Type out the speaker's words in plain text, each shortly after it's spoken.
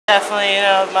Definitely,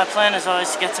 my plan is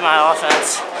always to get to my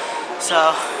offense.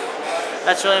 So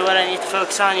that's really what I need to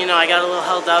focus on. I got a little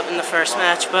held up in the first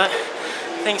match, but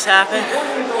things happen.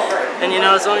 And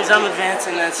as long as I'm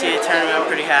advancing the NCAA tournament, I'm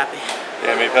pretty happy.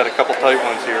 Yeah, you've had a couple tight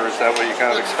ones here. Is that what you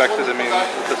kind of expected, at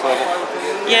this level?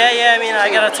 Yeah, I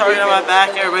got a target on my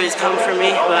back. Everybody's coming for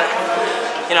me, but,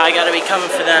 I got to be coming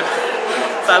for them.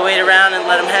 If I wait around and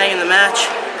let them hang in the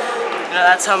match,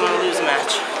 that's how I'm going to lose a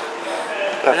match.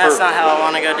 And that's not how I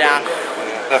want to go down.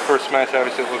 Yeah, that first match,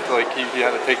 obviously, it looked like you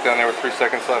had a takedown there with 3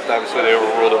 seconds left. Obviously, they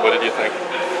overruled it. What did you think?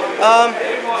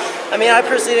 I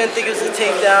personally didn't think it was a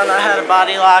takedown. I had a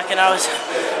body lock, and I was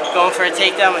going for a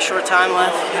takedown with short time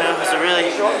left. It was a really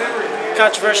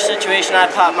controversial situation. I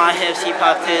popped my hips, he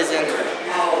popped his, and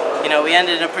we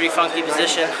ended in a pretty funky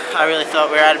position. I really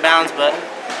thought we were out of bounds, but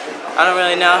I don't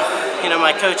really know.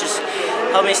 My coaches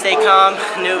helped me stay calm.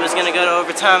 Knew it was going to go to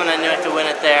overtime, and I knew I could win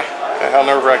it there. How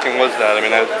nerve-wracking was that?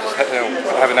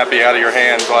 Having that be out of your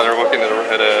hands while they're looking at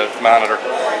a monitor.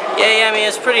 Yeah,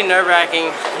 it's pretty nerve-wracking.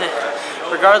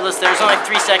 Regardless, there was only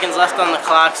 3 seconds left on the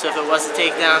clock, so if it was a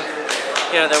takedown,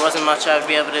 there wasn't much I would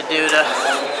be able to do to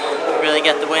really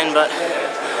get the win, but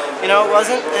it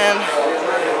wasn't, and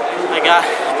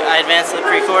I advanced to the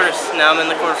pre-quarters. Now I'm in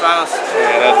the quarterfinals.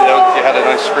 Yeah, you had a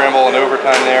nice scramble in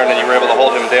overtime there, and then you were able to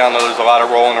hold him down. There was a lot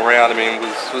of rolling around.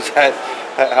 Was that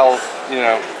how,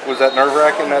 was that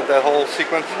nerve-wracking, that whole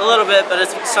sequence? A little bit, but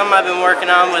it's something I've been working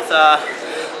on with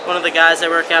one of the guys I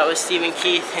work out with, Stephen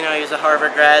Keith. He was a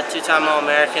Harvard grad, 2-time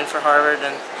All-American for Harvard,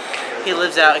 and he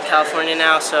lives out in California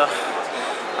now, so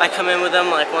I come in with him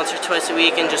like once or twice a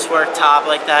week and just work top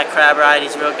like that, crab ride.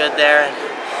 He's real good there, and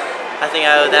I think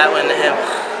I owe that win to him.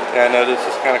 Yeah, I know this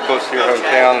is kind of close to your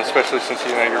hometown, especially since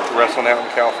you're wrestling out in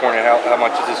California. How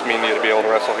much does this mean to you to be able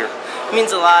to wrestle here? It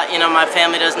means a lot. My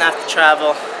family doesn't have to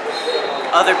travel.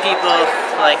 Other people,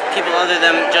 like people other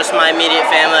than just my immediate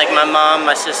family, like my mom,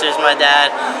 my sisters, my dad,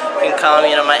 can come.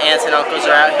 My aunts and uncles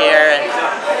are out here, and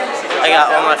I got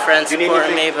all my friends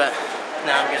supporting me. But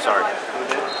no, I'm good. Sorry.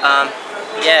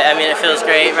 Yeah, it feels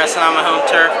great wrestling on my home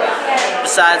turf.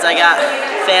 Besides, I got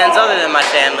fans other than my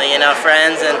family,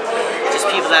 friends and just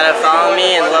people that have followed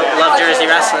me and love Jersey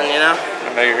wrestling,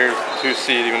 I know you're here 2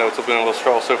 seed, even though it's been a little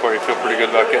struggle so far. You feel pretty good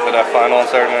about getting to that final on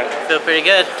Saturday night? Feel pretty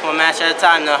good. One match at a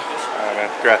time, though. All right, man.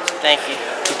 Congrats. Thank you.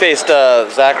 You faced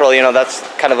Zacherl. That's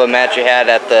kind of a match you had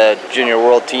at the Junior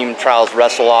World Team Trials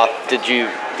wrestle-off.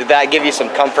 Did that give you some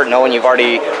comfort knowing you've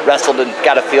already wrestled and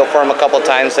got a feel for him a couple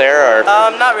times there? Or?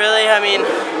 Not really.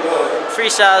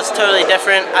 Freestyle is totally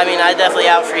different. I definitely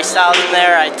out-freestyled him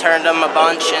there. I turned him a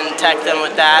bunch and teched him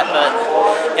with that, but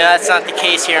that's not the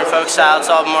case here in folk style. It's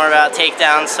all more about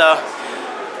takedowns. So,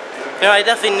 I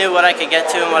definitely knew what I could get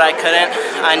to and what I couldn't.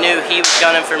 I knew he was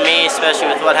gunning for me,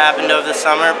 especially with what happened over the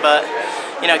summer, but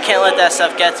can't let that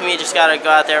stuff get to me. Just gotta go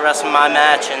out there, wrestle my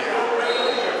match, and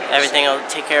everything will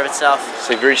take care of itself.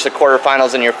 So you've reached the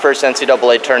quarterfinals in your first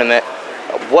NCAA tournament.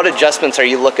 What adjustments are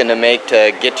you looking to make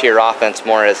to get to your offense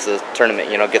more as the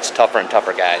tournament, gets tougher and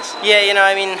tougher, guys? Yeah, a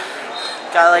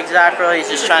guy like Zacherl, he's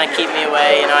just trying to keep me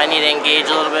away. I need to engage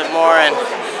a little bit more and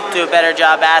do a better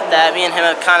job at that. Me and him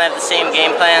kind of have the same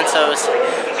game plan, so it's a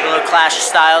little clash of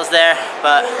styles there,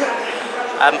 but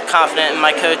I'm confident in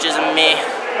my coaches and me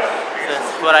with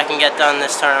what I can get done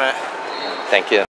this tournament. Thank you.